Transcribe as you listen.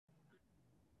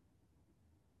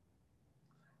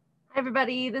Hi,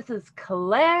 everybody. This is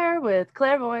Claire with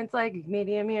Clairvoyant Psychic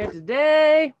Medium here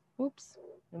today. Oops.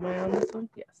 Am I on this one?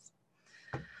 Yes.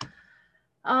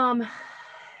 Um,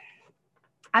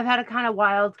 I've had a kind of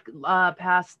wild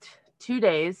past 2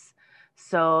 days,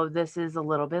 so this is a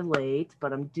little bit late,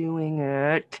 but I'm doing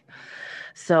it.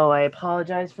 So I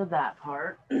apologize for that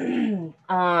part.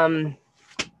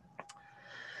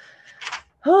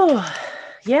 Oh,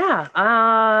 yeah.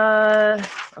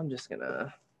 I'm just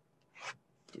gonna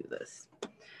do this.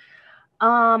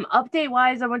 Update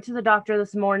wise, I went to the doctor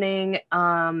this morning.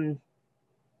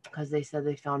 Because they said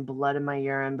they found blood in my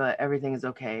urine, but everything is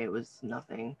okay. It was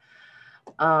nothing.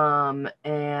 And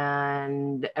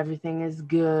everything is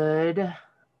good.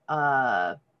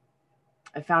 I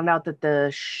found out that the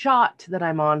shot that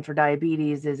I'm on for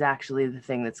diabetes is actually the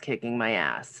thing that's kicking my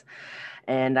ass.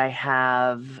 And I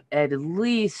have at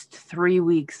least 3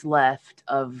 weeks left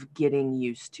of getting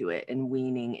used to it and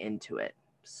weaning into it.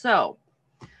 So,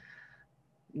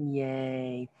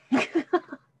 yay.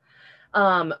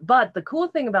 But the cool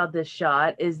thing about this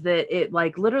shot is that it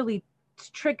like literally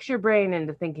tricks your brain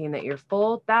into thinking that you're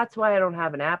full. That's why I don't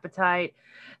have an appetite.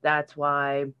 That's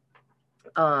why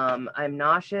I'm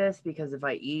nauseous, because if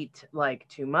I eat like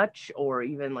too much or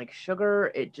even like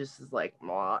sugar, it just is like,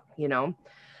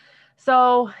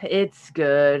 So it's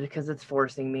good because it's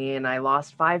forcing me, and I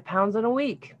lost 5 pounds in a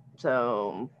week.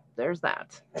 So there's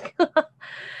that.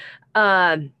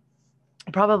 um,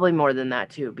 Probably more than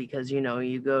that too, because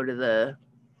you go to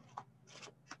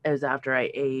it was after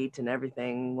I ate and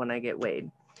everything when I get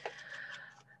weighed.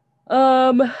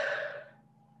 Um,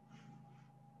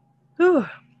 whew.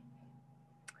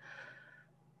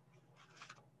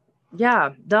 Yeah,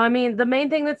 I mean, the main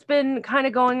thing that's been kind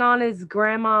of going on is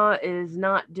grandma is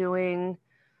not doing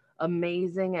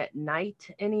amazing at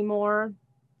night anymore.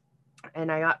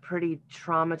 And I got pretty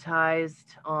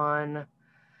traumatized on,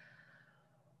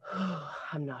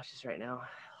 I'm nauseous right now.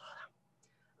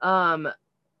 Um,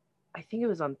 I think it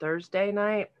was on Thursday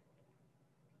night.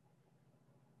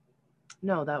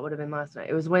 No, that would have been last night.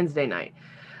 It was Wednesday night.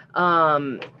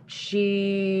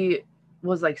 She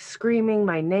was like screaming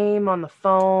my name on the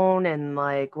phone, and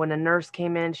like when a nurse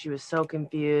came in, she was so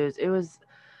confused. It was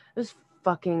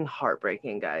fucking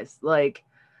heartbreaking, guys. Like,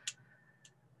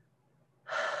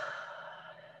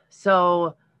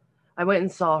 so I went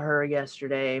and saw her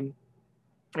yesterday,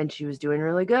 and she was doing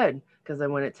really good because I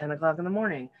went at 10 o'clock in the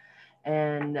morning.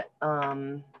 And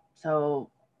so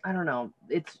I don't know.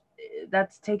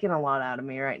 That's taken a lot out of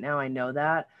me right now. I know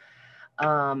that.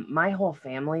 My whole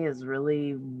family is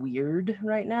really weird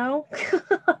right now.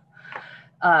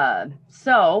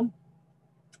 So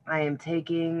I am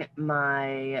taking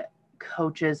my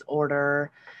coach's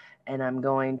order, and I'm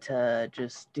going to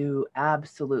just do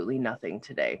absolutely nothing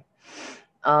today.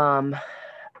 Um,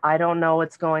 I don't know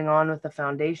what's going on with the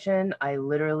foundation. I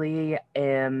literally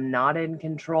am not in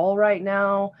control right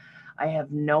now. I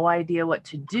have no idea what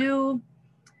to do.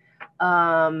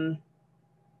 Um,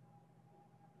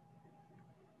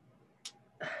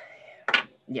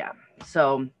 yeah.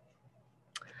 So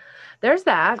there's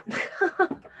that.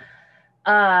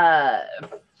 uh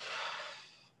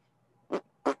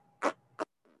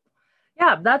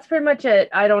yeah, that's pretty much it.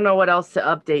 I don't know what else to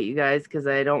update you guys because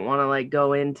I don't want to like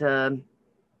go into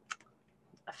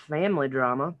family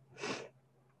drama.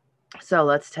 So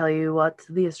let's tell you what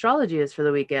the astrology is for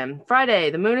the weekend. Friday,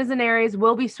 the moon is in Aries.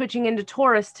 We'll be switching into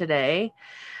Taurus today.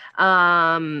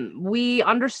 We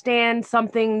understand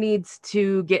something needs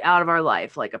to get out of our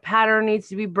life, like a pattern needs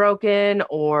to be broken,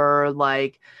 or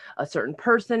like a certain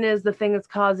person is the thing that's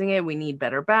causing it. We need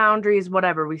better boundaries,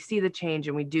 whatever. We see the change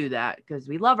and we do that because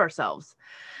we love ourselves.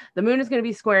 The moon is going to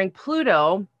be squaring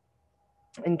Pluto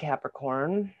in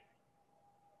Capricorn.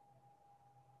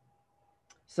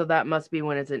 So that must be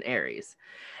when it's in Aries.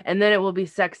 And then it will be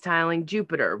sextiling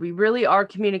Jupiter. We really are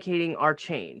communicating our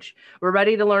change. We're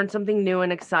ready to learn something new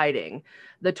and exciting.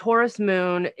 The Taurus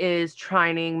moon is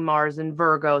trining Mars in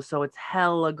Virgo, so it's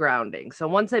hella grounding. So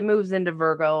once it moves into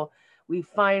Virgo, we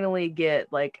finally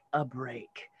get like a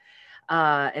break.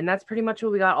 And that's pretty much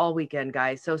what we got all weekend,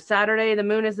 guys. So Saturday, the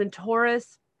moon is in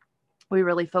Taurus. We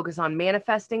really focus on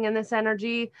manifesting in this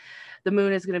energy. The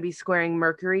moon is going to be squaring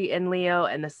Mercury in Leo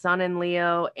and the sun in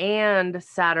Leo and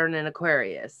Saturn in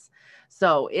Aquarius.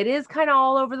 So it is kind of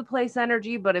all over the place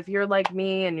energy, but if you're like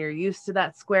me and you're used to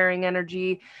that squaring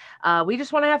energy, we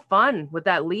just want to have fun with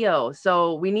that Leo.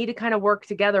 So we need to kind of work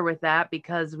together with that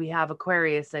because we have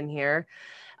Aquarius in here,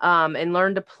 and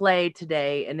learn to play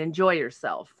today and enjoy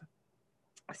yourself.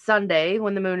 Sunday,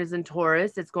 when the moon is in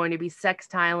Taurus, it's going to be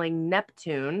sextiling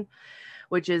Neptune,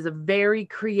 which is a very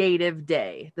creative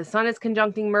day. The sun is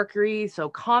conjuncting Mercury, so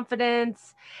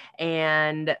confidence,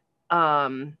 and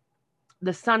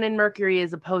the sun in Mercury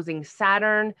is opposing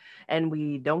Saturn, and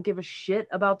we don't give a shit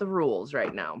about the rules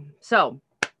right now. So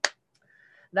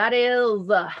that is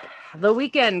the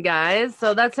weekend, guys.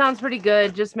 So that sounds pretty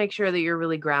good. Just make sure that you're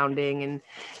really grounding and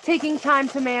taking time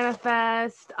to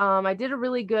manifest. I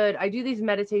do these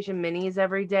meditation minis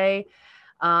every day.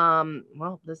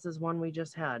 Well, this is one we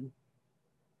just had.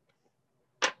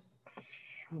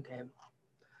 Okay.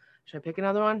 Should I pick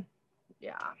another one?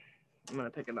 Yeah, I'm going to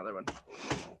pick another one.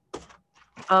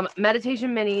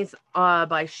 Meditation minis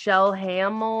by Shell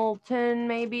Hamilton,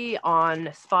 maybe on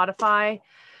Spotify.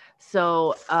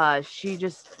 So she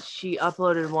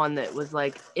uploaded one that was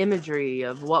like imagery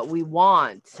of what we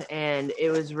want, and it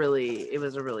was a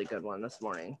really good one this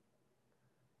morning.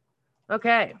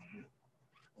 Okay.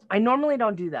 I normally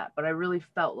don't do that, but I really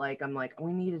felt like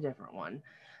we need a different one.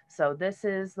 So this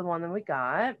is the one that we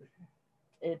got.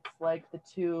 It's like the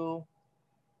two,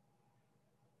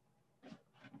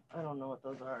 I don't know what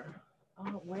those are.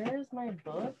 Oh, where is my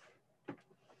book?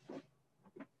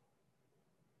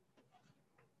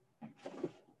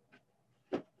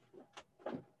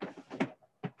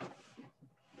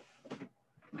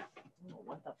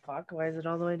 What the fuck? Why is it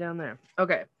all the way down there?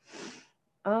 Okay.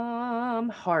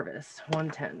 Harvest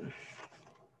 110.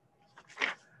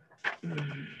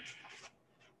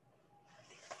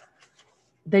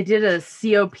 They did a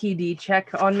COPD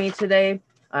check on me today.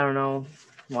 I don't know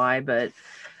why, but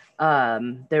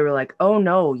they were like, oh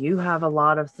no, you have a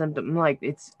lot of symptoms. I'm like,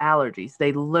 it's allergies.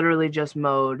 They literally just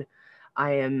mowed.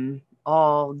 I am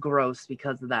all gross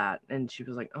because of that. And she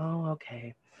was like, oh,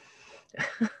 okay.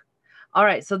 All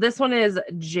right. So this one is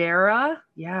Jera.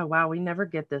 Yeah. Wow. We never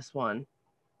get this one.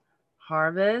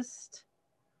 Harvest.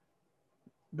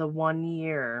 The 1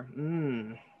 year.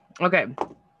 Okay.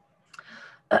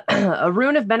 A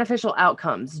rune of beneficial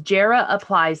outcomes. Jera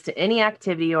applies to any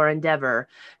activity or endeavor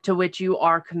to which you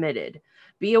are committed.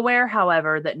 Be aware,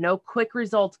 however, that no quick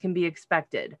results can be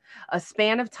expected. A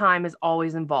span of time is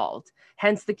always involved.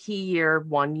 Hence the key year,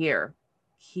 1 year.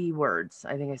 Keywords.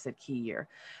 I think I said key year.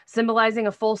 Symbolizing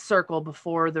a full circle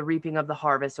before the reaping of the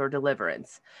harvest or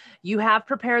deliverance. You have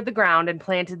prepared the ground and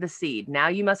planted the seed. Now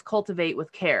you must cultivate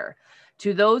with care.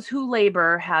 To those who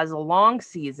labor has a long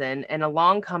season and a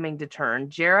long coming to turn,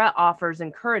 Jera offers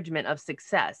encouragement of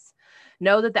success.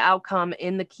 Know that the outcome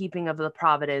in the keeping of the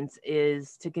providence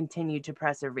is to continue to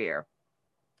persevere.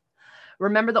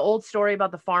 Remember the old story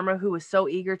about the farmer who was so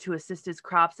eager to assist his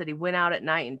crops that he went out at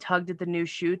night and tugged at the new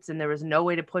shoots and there was no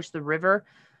way to push the river?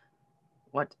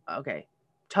 What? Okay.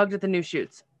 Tugged at the new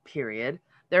shoots, period.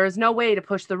 There is no way to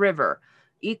push the river.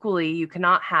 Equally, you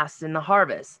cannot hasten the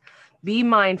harvest. Be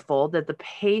mindful that the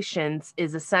patience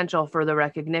is essential for the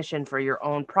recognition for your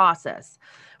own process,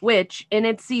 which in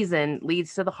its season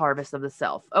leads to the harvest of the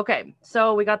self. Okay,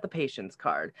 so we got the patience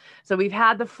card. So we've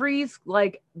had the freeze,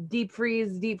 like deep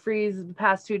freeze the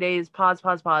past 2 days, pause.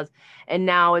 And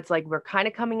now it's like we're kind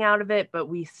of coming out of it, but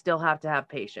we still have to have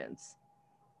patience.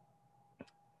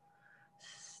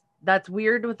 That's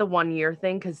weird with the 1 year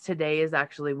thing because today is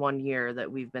actually 1 year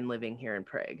that we've been living here in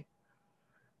Prague.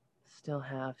 Still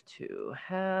have to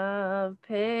have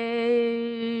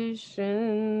patience.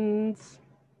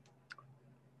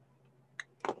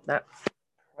 That's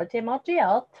pretty much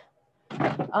it.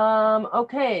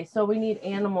 Okay, so we need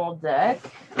animal deck.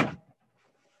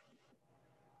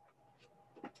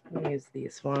 Let me use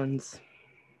these ones.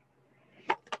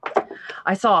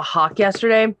 I saw a hawk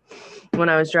yesterday when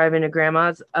I was driving to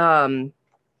grandma's.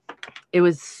 It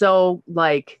was so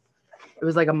like, it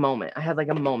was like a moment. I had like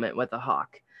a moment with a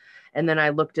hawk. And then I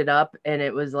looked it up and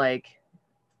it was like,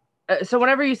 so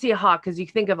whenever you see a hawk, because you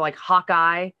think of like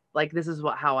Hawkeye, like this is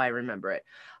how I remember it.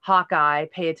 Hawkeye,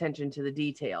 pay attention to the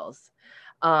details.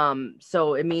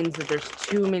 So it means that there's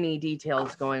too many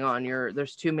details going on.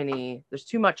 There's too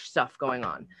much stuff going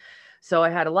on. So I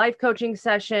had a life coaching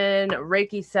session, a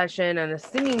Reiki session, and a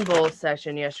singing bowl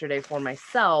session yesterday for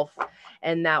myself.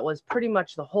 And that was pretty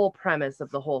much the whole premise of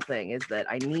the whole thing, is that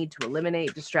I need to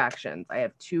eliminate distractions. I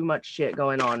have too much shit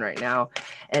going on right now,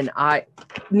 and I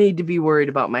need to be worried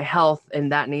about my health,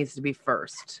 and that needs to be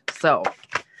first. So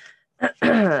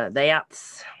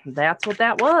that's what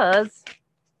that was.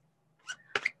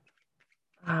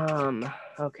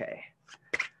 Okay.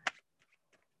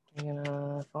 I'm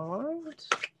gonna font.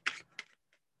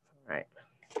 All right.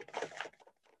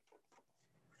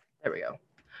 There we go.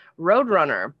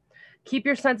 Roadrunner. Keep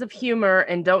your sense of humor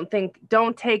and don't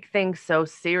take things so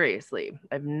seriously.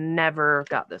 I've never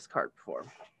got this card before.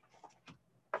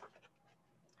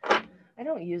 I I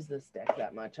don't use this deck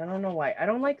that much. I don't know why. I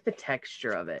don't like the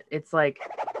texture of it. It's like,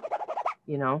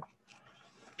 you know,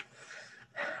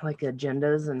 like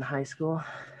agendas in high school.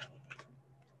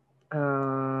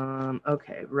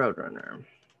 Okay, Roadrunner.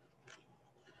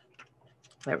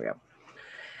 There we go.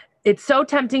 It's so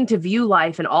tempting to view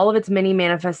life and all of its many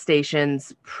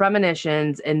manifestations,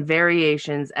 premonitions, and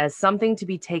variations as something to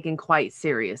be taken quite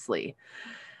seriously.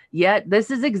 Yet, this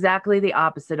is exactly the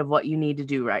opposite of what you need to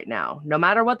do right now. No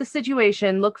matter what the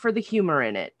situation, look for the humor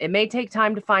in it. It may take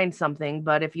time to find something,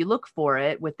 but if you look for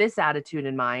it with this attitude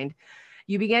in mind,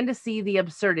 you begin to see the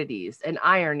absurdities and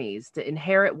ironies to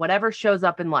inherit whatever shows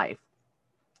up in life,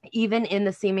 even in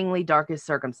the seemingly darkest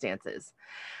circumstances.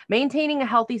 Maintaining a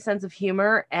healthy sense of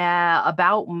humor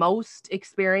about most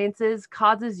experiences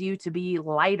causes you to be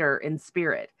lighter in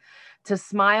spirit, to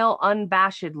smile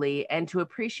unabashedly, and to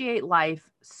appreciate life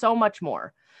so much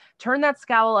more. Turn that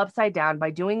scowl upside down by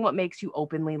doing what makes you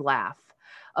openly laugh.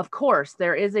 Of course,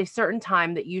 there is a certain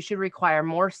time that you should require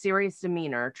more serious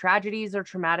demeanor. Tragedies or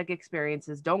traumatic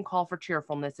experiences don't call for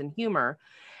cheerfulness and humor.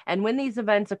 And when these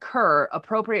events occur,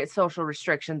 appropriate social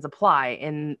restrictions apply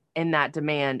in that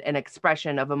demand and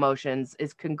expression of emotions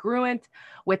is congruent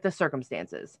with the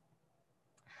circumstances.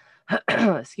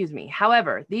 Excuse me.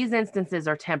 However, these instances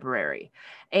are temporary,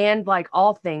 and like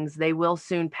all things, they will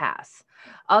soon pass.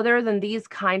 Other than these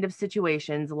kind of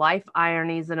situations, life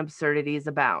ironies and absurdities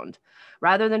abound.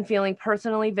 Rather than feeling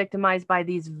personally victimized by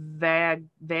these vagaries,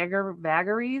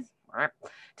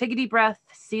 take a deep breath,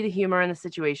 see the humor in the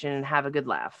situation, and have a good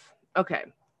laugh. Okay.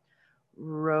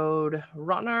 Roadrunner.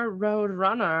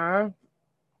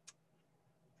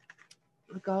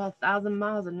 Go 1,000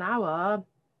 miles an hour.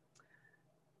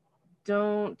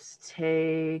 Don't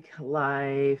take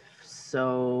life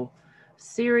so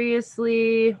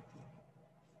seriously.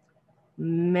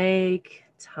 Make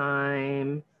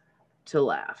time to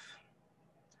laugh.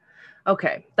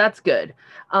 Okay, that's good.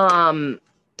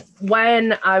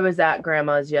 When I was at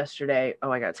grandma's yesterday,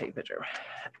 I gotta take a picture.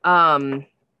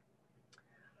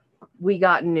 We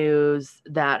got news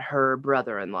that her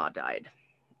brother-in-law died.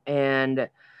 And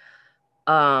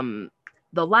the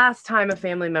last time a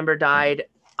family member died,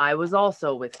 I was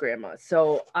also with grandma.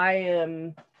 So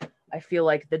I feel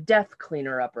like the death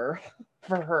cleaner upper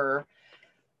for her.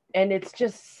 And it's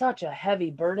just such a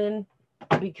heavy burden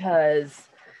because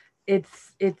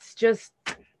it's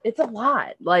a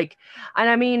lot. Like, and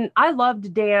I mean, I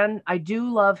loved Dan. I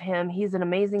do love him. He's an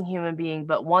amazing human being.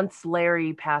 But once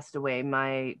Larry passed away,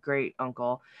 my great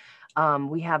uncle,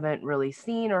 we haven't really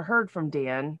seen or heard from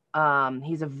Dan.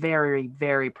 He's a very,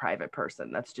 very private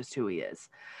person. That's just who he is.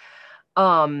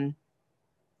 So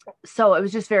it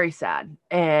was just very sad.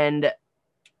 And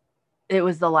it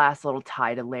was the last little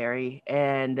tie to Larry,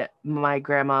 and my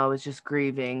grandma was just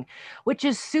grieving, which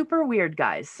is super weird,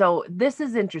 guys. So this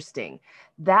is interesting.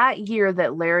 That year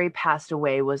that Larry passed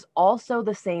away was also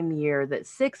the same year that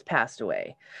Six passed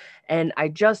away. And I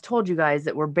just told you guys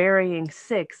that we're burying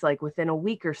Six like within a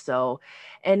week or so.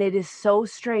 And it is so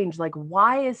strange. Like,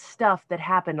 why is stuff that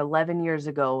happened 11 years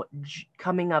ago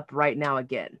coming up right now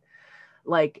again?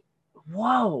 Like,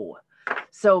 whoa.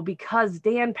 So because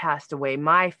Dan passed away,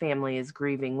 my family is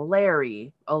grieving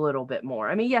Larry a little bit more.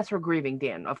 I mean, yes, we're grieving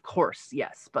Dan, of course,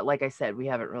 yes. But like I said, we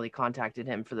haven't really contacted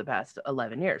him for the past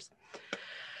 11 years.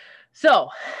 So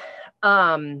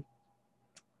going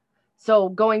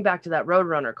back to that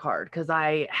Roadrunner card, because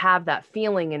I have that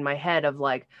feeling in my head of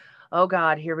like, oh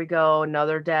God, here we go,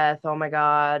 another death. Oh my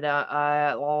God,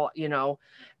 you know,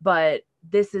 but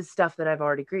this is stuff that I've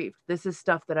already grieved. This is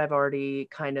stuff that I've already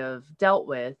kind of dealt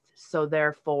with. So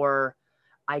therefore,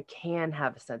 I can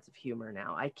have a sense of humor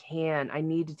now. I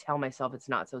need to tell myself it's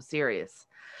not so serious.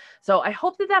 So I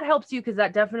hope that helps you, because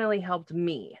that definitely helped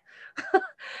me.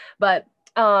 But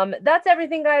that's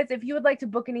everything, guys. If you would like to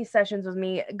book any sessions with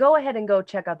me, go ahead and go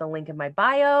check out the link in my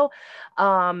bio.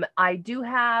 I do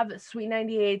have Sweet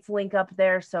 98's link up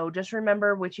there. So just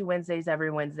remember Witchy Wednesdays every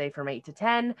Wednesday from 8 to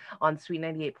 10 on Sweet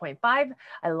 98.5.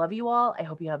 I love you all. I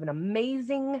hope you have an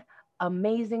amazing,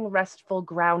 restful,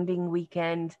 grounding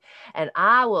weekend. And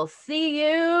I will see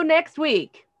you next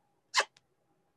week.